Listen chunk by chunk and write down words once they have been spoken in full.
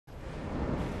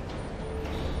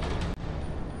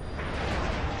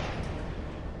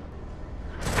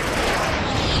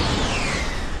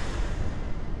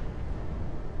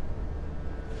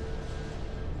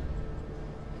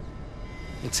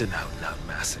It's an out-and-out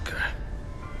massacre.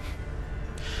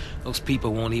 Those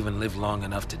people won't even live long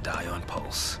enough to die on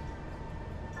pulse.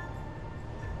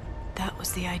 That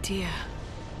was the idea.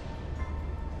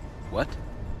 What?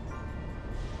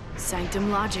 Sanctum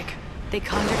logic. They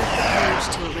conjured up the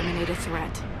purge to eliminate a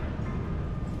threat.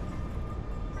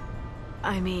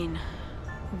 I mean,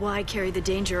 why carry the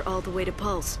danger all the way to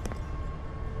Pulse?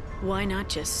 Why not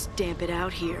just stamp it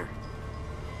out here?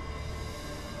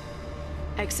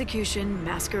 Execution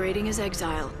masquerading as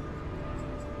exile.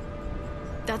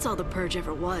 That's all the purge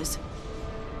ever was.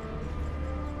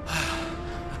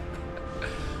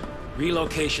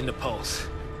 Relocation to Pulse.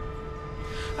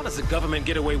 How does the government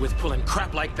get away with pulling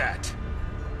crap like that?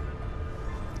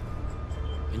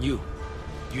 And you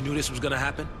knew this was gonna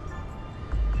happen?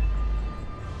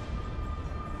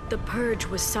 The purge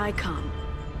was SciComm.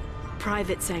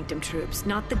 Private Sanctum troops,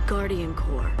 not the Guardian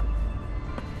Corps.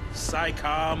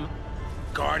 SciComm?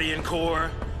 Guardian Corps?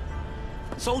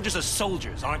 Soldiers are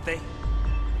soldiers, aren't they?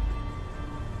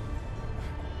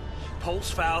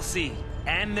 Pulse Foul C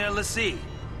and their lessee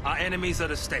are enemies of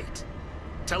the state.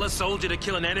 Tell a soldier to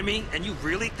kill an enemy, and you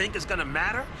really think it's gonna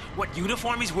matter what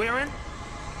uniform he's wearing?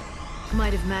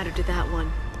 Might have mattered to that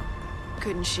one.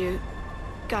 Couldn't shoot.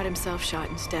 Got himself shot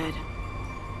instead.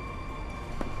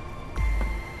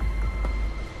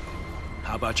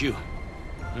 How about you?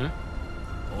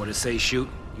 Orders say shoot,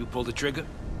 you pull the trigger?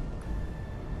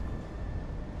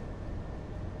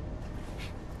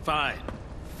 Fine.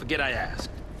 Forget I asked.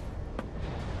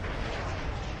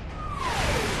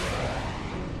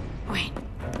 Wait.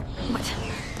 What?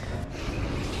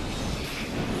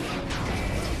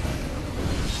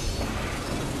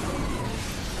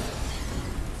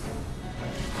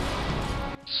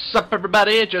 Sup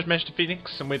everybody, Judge Master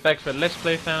Phoenix, and we're back for Let's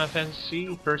Play Final Fantasy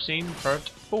XIII Part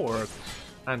 4.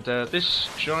 And this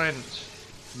giant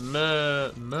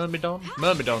Myrmidon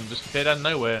just appeared out of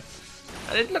nowhere.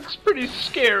 And it looks pretty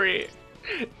scary.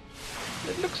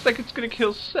 It looks like it's gonna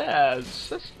kill Saz.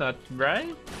 That's not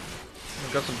right.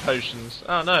 I've got some potions.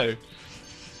 Oh no.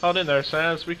 Hold in there,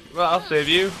 Saz. Well, I'll save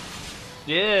you.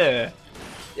 Yeah.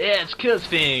 Yeah, it's kill this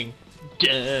thing.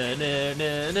 Yeah,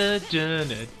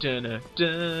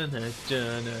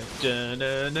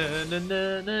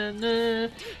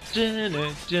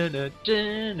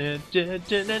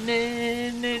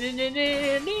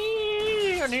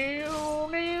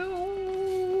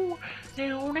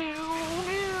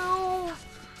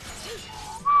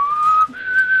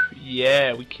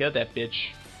 we killed that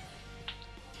bitch.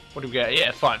 What do we got?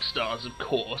 Yeah, 5 stars, of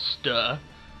course. Duh.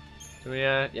 So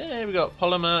yeah, we got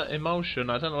polymer emulsion.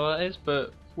 I don't know what that is,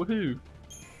 but woohoo!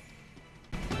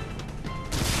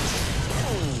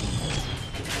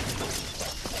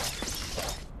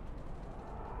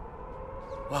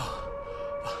 Whoa.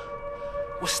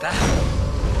 What's that?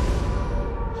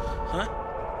 Huh?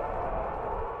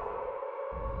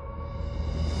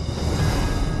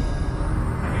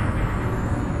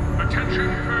 Attention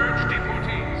purge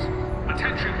deportees!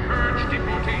 Attention purge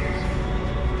deportees!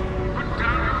 Put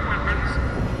down your weapons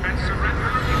and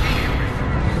surrender immediately.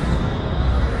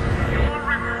 Your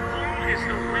removal is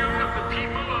the will of the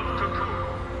people of Cocoon.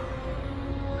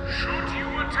 Should you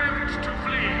attempt to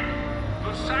flee,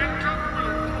 the Sanctum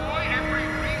will employ every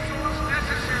resource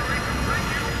necessary to bring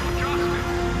you to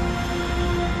justice.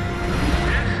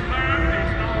 This land is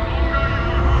no longer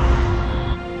your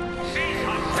home. Cease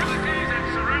hostilities and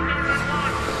surrender at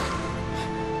once.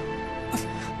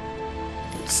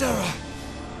 Sarah!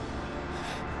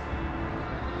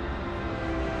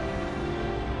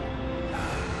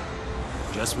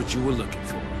 Just what you were looking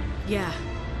for. Yeah.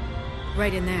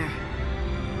 Right in there.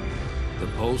 The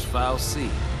Pulse Foul C.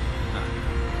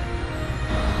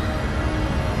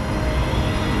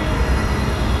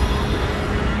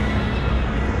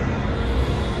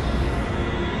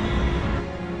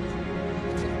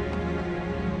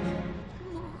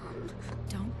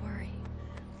 Don't worry.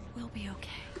 We'll be okay.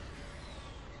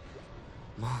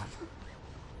 Mom.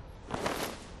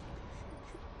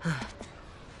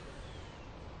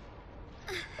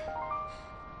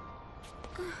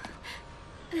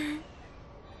 Here.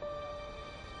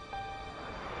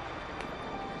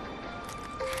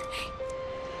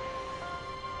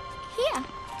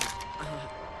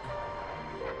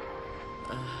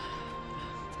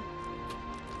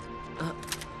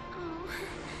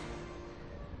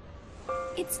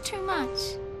 It's too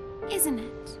much, isn't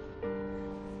it?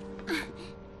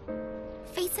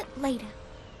 Face it later.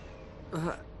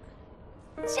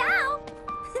 Ciao!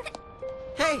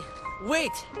 Hey,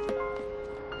 wait!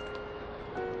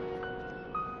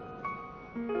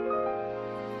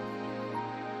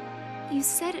 You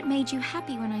said it made you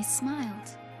happy when I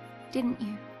smiled, didn't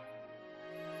you?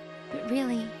 But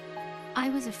really, I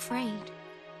was afraid.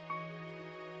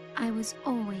 I was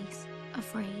always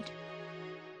afraid.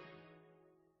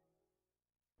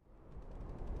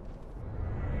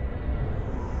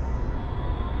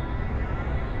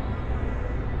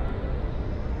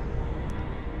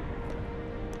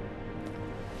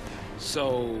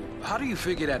 So, how do you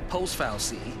figure that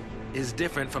post-FFXIII is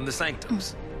different from the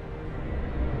Sanctums?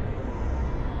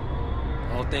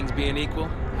 All things being equal,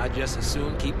 I just as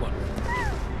soon keep one.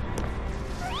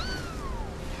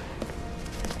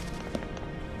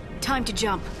 Time to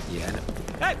jump. Yeah,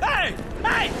 I know. Hey!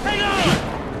 Hey! Hang on!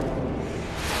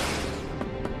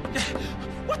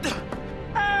 What the?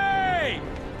 Hey!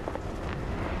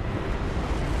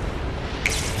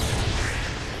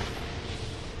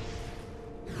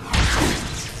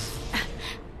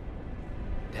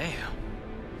 Damn.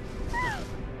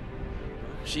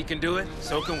 She can do it,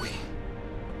 so can we.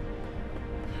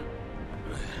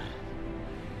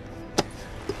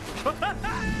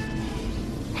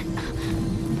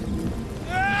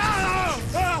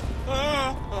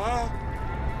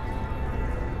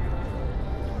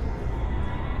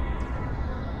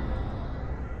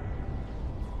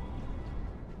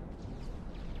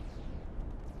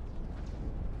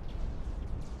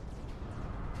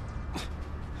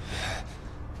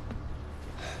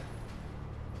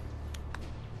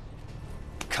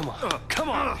 Come on, come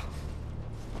on!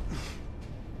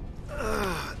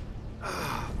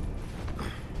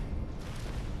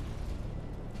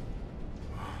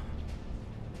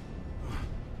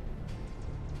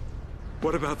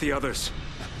 What about the others?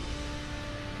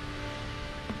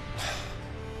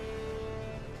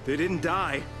 They didn't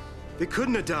die. They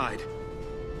couldn't have died.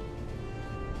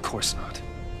 Of course not.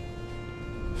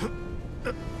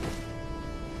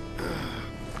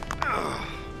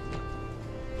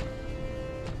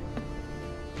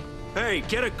 Hey,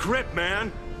 get a grip,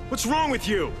 man! What's wrong with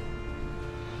you?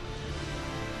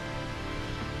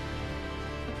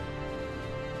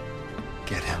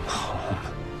 Get him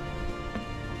home.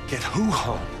 Get who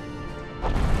home?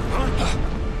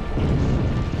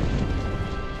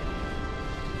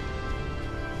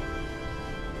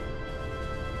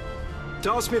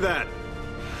 Toss me that.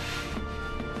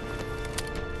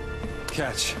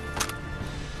 Catch.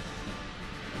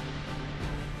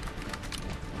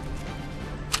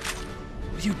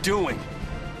 What are you doing?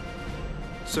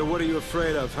 So what are you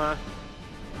afraid of, huh?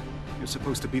 You're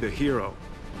supposed to be the hero.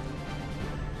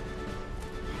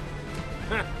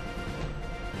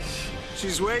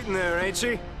 She's waiting there, ain't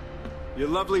she? Your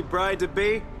lovely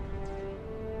bride-to-be?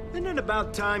 Isn't it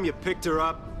about time you picked her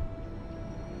up?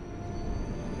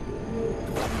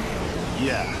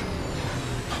 Yeah.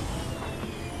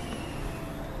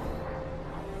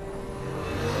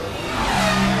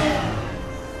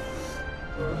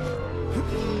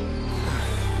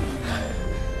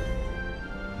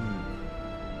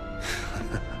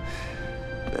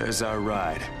 There's our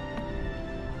ride.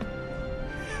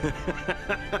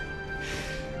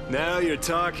 Now you're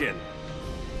talking.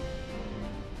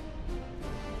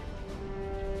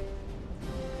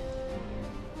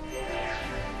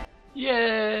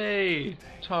 Yay!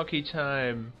 Talkie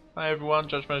time. Hi everyone,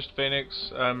 Judge Mr.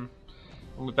 Phoenix.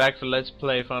 We're back for Let's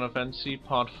Play Final Fantasy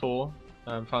Part 4.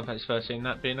 Final Fantasy XIII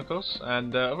that being, of course.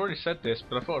 And I've already said this,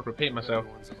 but I thought I'd repeat myself.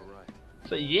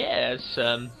 So yes,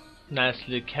 nice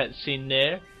little cutscene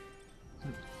there.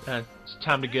 It's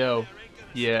time to go.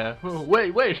 Yeah. Oh,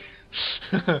 wait!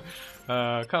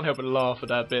 Can't help but laugh at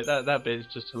that bit. That bit is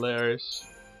just hilarious.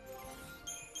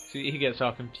 See, he gets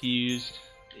all confused.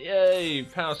 Yay!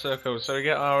 Power circle. So we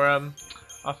get our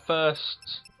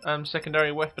first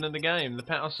secondary weapon in the game, the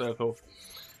power circle.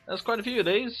 There's quite a few of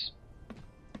these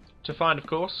to find, of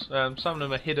course. Some of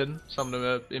them are hidden, some of them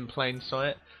are in plain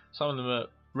sight, some of them are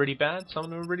really bad, some of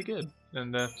them are really good.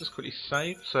 And just quickly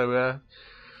save, so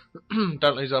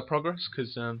don't lose our progress,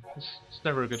 because it's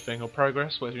never a good thing, or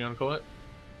progress, whatever you want to call it.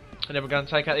 And then we're going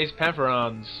to take out these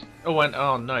Pantherons. Oh, and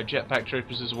oh no, jetpack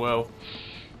troopers as well.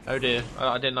 Oh dear,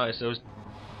 I didn't notice there was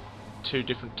two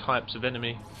different types of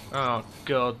enemy. Oh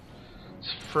god,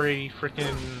 it's free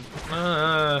freaking.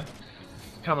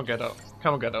 Come on, get up.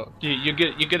 Come on, get up. You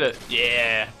get it.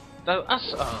 Yeah.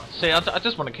 That's see, I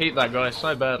just want to keep that guy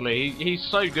so badly. He's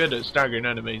so good at staggering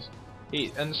enemies.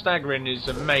 And staggering is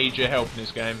a major help in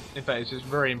this game. In fact, it's just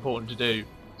very important to do,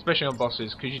 especially on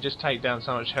bosses, because you just take down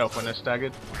so much health when they're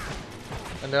staggered.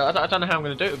 And I don't know how I'm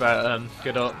going to do it without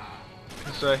Godot.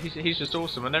 So he's just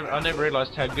awesome. I never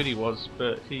realised how good he was,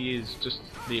 but he is just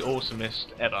the awesomest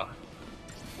ever.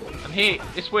 And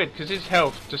it's weird because his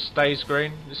health just stays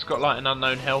green. It's got like an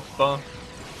unknown health bar,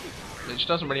 which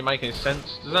doesn't really make any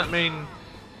sense. Does that mean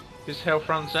his health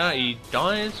runs out, he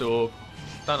dies, or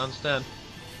don't understand.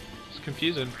 It's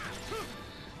confusing.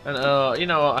 And you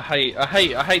know what? I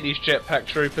hate these jetpack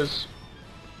troopers.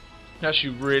 They're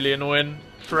actually really annoying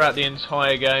throughout the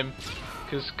entire game,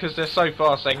 because they're so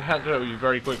fast they can handle you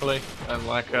very quickly, and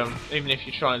like even if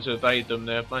you're trying to evade them,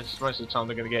 they're most of the time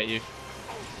they're going to get you.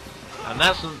 And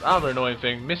that's another annoying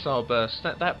thing, missile burst.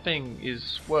 That thing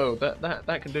is, whoa,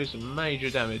 that can do some major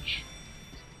damage.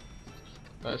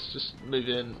 Let's just move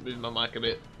my mic a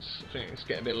bit. I think it's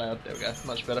getting a bit loud. There we go,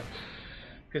 much better.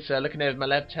 Because looking over my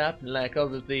laptop, and like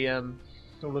all of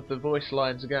the voice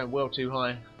lines are going well too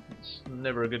high. It's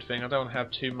never a good thing. I don't want to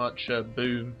have too much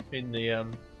boom in the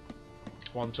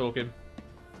while I'm talking.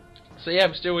 So yeah,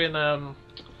 I'm still in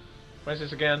where's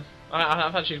this again?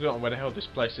 I've actually forgotten where the hell this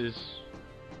place is.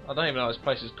 I don't even know what this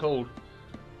place is called.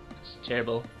 It's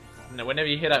terrible. Now, whenever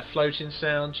you hear that floating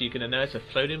sound, you're gonna know it's a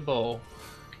floating ball.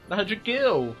 100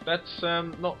 gil. That's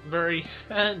not very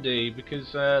handy because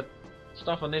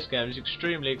stuff on this game is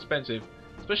extremely expensive,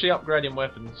 especially upgrading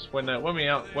weapons. When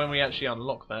we actually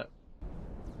unlock that.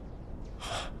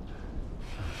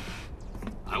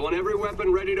 I want every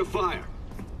weapon ready to fire.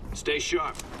 Stay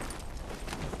sharp.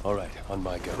 All right, on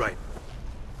my go. Right.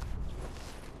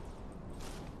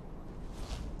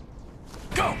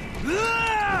 Go!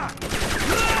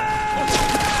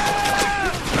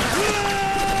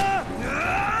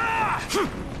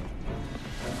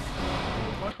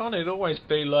 Why can't it always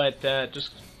be like that?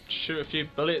 Just shoot a few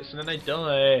bullets and then they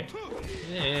die.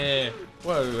 Yeah.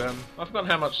 Whoa, I've forgotten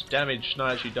how much damage Snow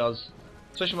actually does.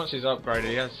 Especially once he's upgraded,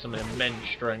 he has some immense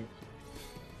strength.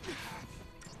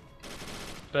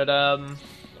 But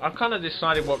I've kind of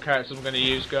decided what characters I'm going to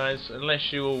use, guys.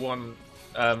 Unless you all want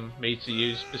me to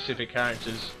use specific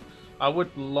characters, I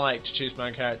would like to choose my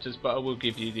own characters, but I will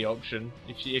give you the option.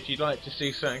 If you'd like to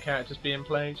see certain characters being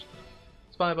played,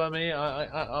 it's fine by me.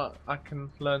 I can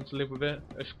learn to live with it.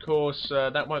 Of course,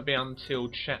 that won't be until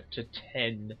chapter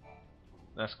 10.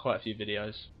 That's quite a few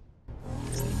videos.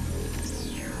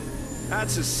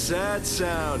 That's a sad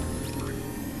sound.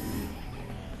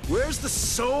 Where's the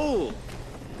soul?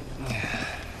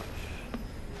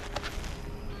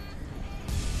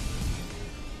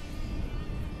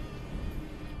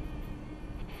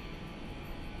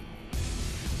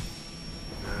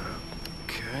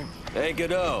 Okay. Hey,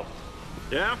 Godot.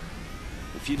 Yeah?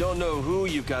 If you don't know who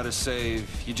you've got to save,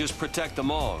 you just protect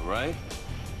them all, right?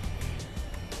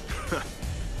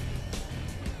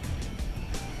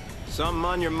 Something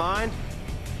on your mind?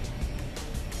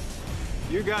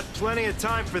 You got plenty of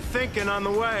time for thinking on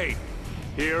the way,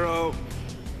 hero.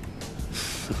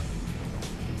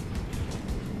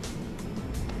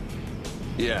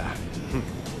 Yeah.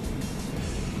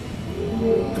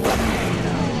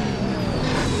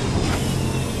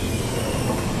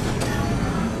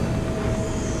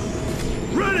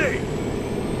 Ready!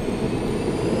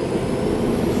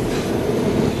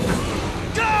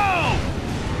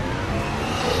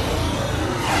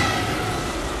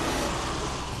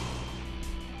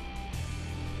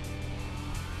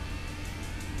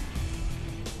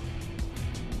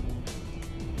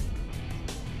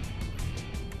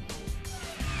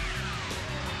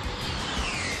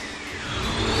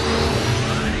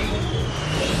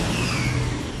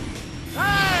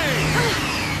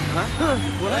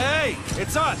 Hey!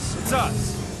 It's us! It's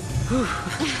us!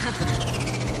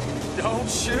 Don't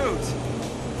shoot!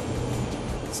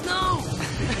 Snow!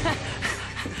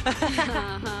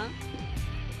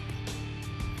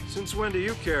 Since when do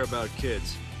you care about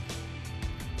kids?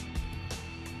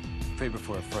 Favor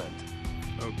for a friend.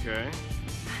 Okay.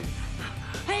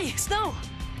 Hey, Snow!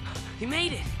 You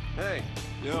made it! Hey,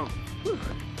 yo.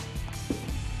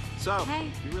 So,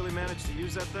 Hey. you really managed to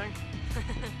use that thing?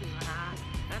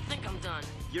 I think I'm done.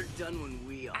 You're done when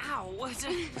we are. Ow, what's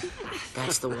it?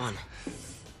 That's the one.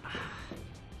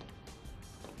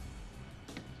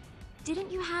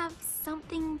 Didn't you have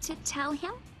something to tell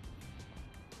him?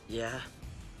 Yeah,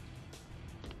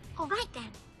 All right then.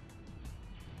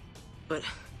 but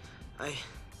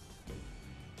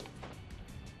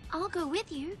I'll go with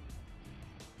you.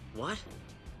 What?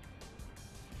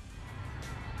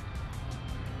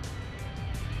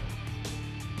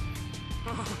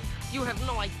 Oh, you have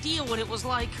no idea what it was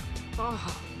like.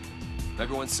 Oh.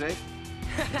 Everyone safe?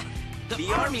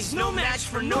 The army's no match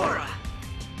for Nora.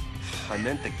 I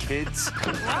meant the kids.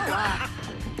 Well,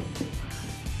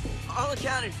 all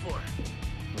accounted for.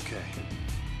 Okay.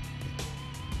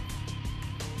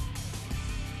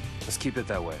 Let's keep it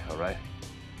that way, all right?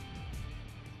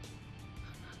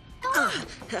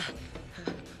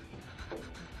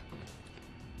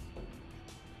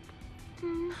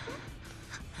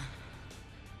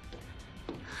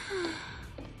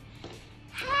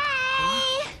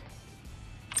 Hey!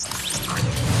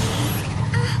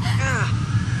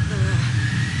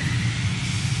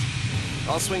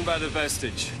 I'll swing by the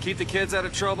vestige. Keep the kids out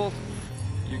of trouble?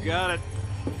 You got it.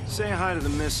 Say hi to the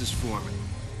missus for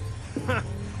me.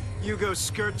 You go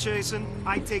skirt chasing,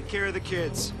 I take care of the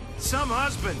kids. Some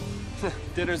husband.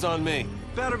 Dinner's on me.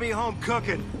 Better be home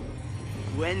cooking.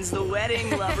 When's the wedding,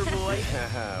 lover boy?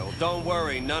 Well, don't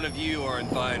worry, none of you are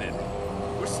invited.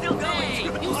 We're still going. Hey,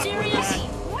 you serious?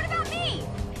 What about me?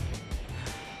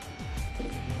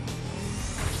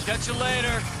 Catch you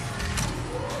later. Oh.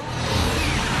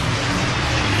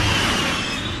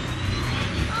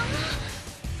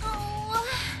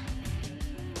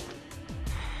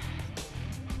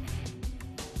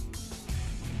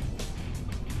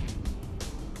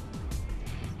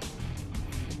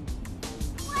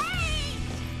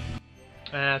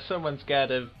 Someone's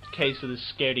got a case of the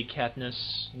scaredy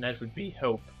catness, and that would be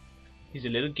Hope. He's a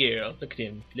little girl. Look at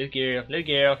him. Little girl, little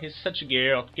girl. He's such a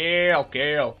girl.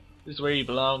 Girl. This is where you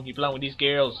belong. You belong with these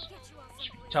girls.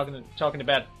 Talking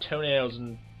about toenails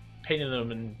and painting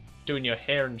them and doing your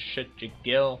hair and shit, you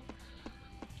girl.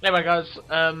 Anyway, guys,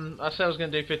 I said I was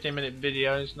going to do 15-minute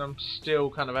videos, and I'm still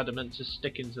kind of adamant to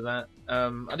sticking to that. I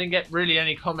didn't get really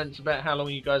any comments about how long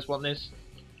you guys want this,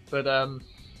 but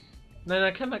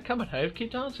no, come on, Hove,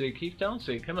 keep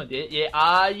dancing, come on,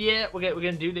 yeah, we're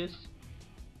gonna do this.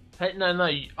 Hey, no,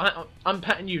 I'm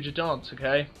patting you to dance,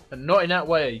 okay, and not in that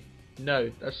way.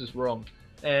 No, that's just wrong.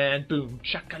 And boom,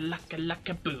 shaka laka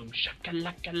laka, boom, shaka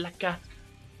laka laka,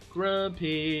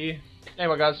 grumpy.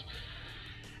 Anyway, guys,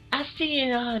 I'll see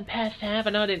you on Part 5. I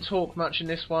know I didn't talk much in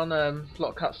this one. A lot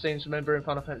of cutscenes, remember, in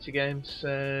Final Fantasy games,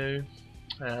 so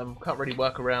can't really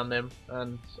work around them.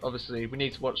 And obviously, we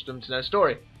need to watch them to know the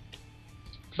story.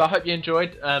 So I hope you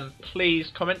enjoyed. Please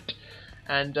comment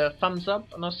and thumbs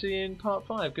up, and I'll see you in Part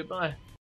 5. Goodbye.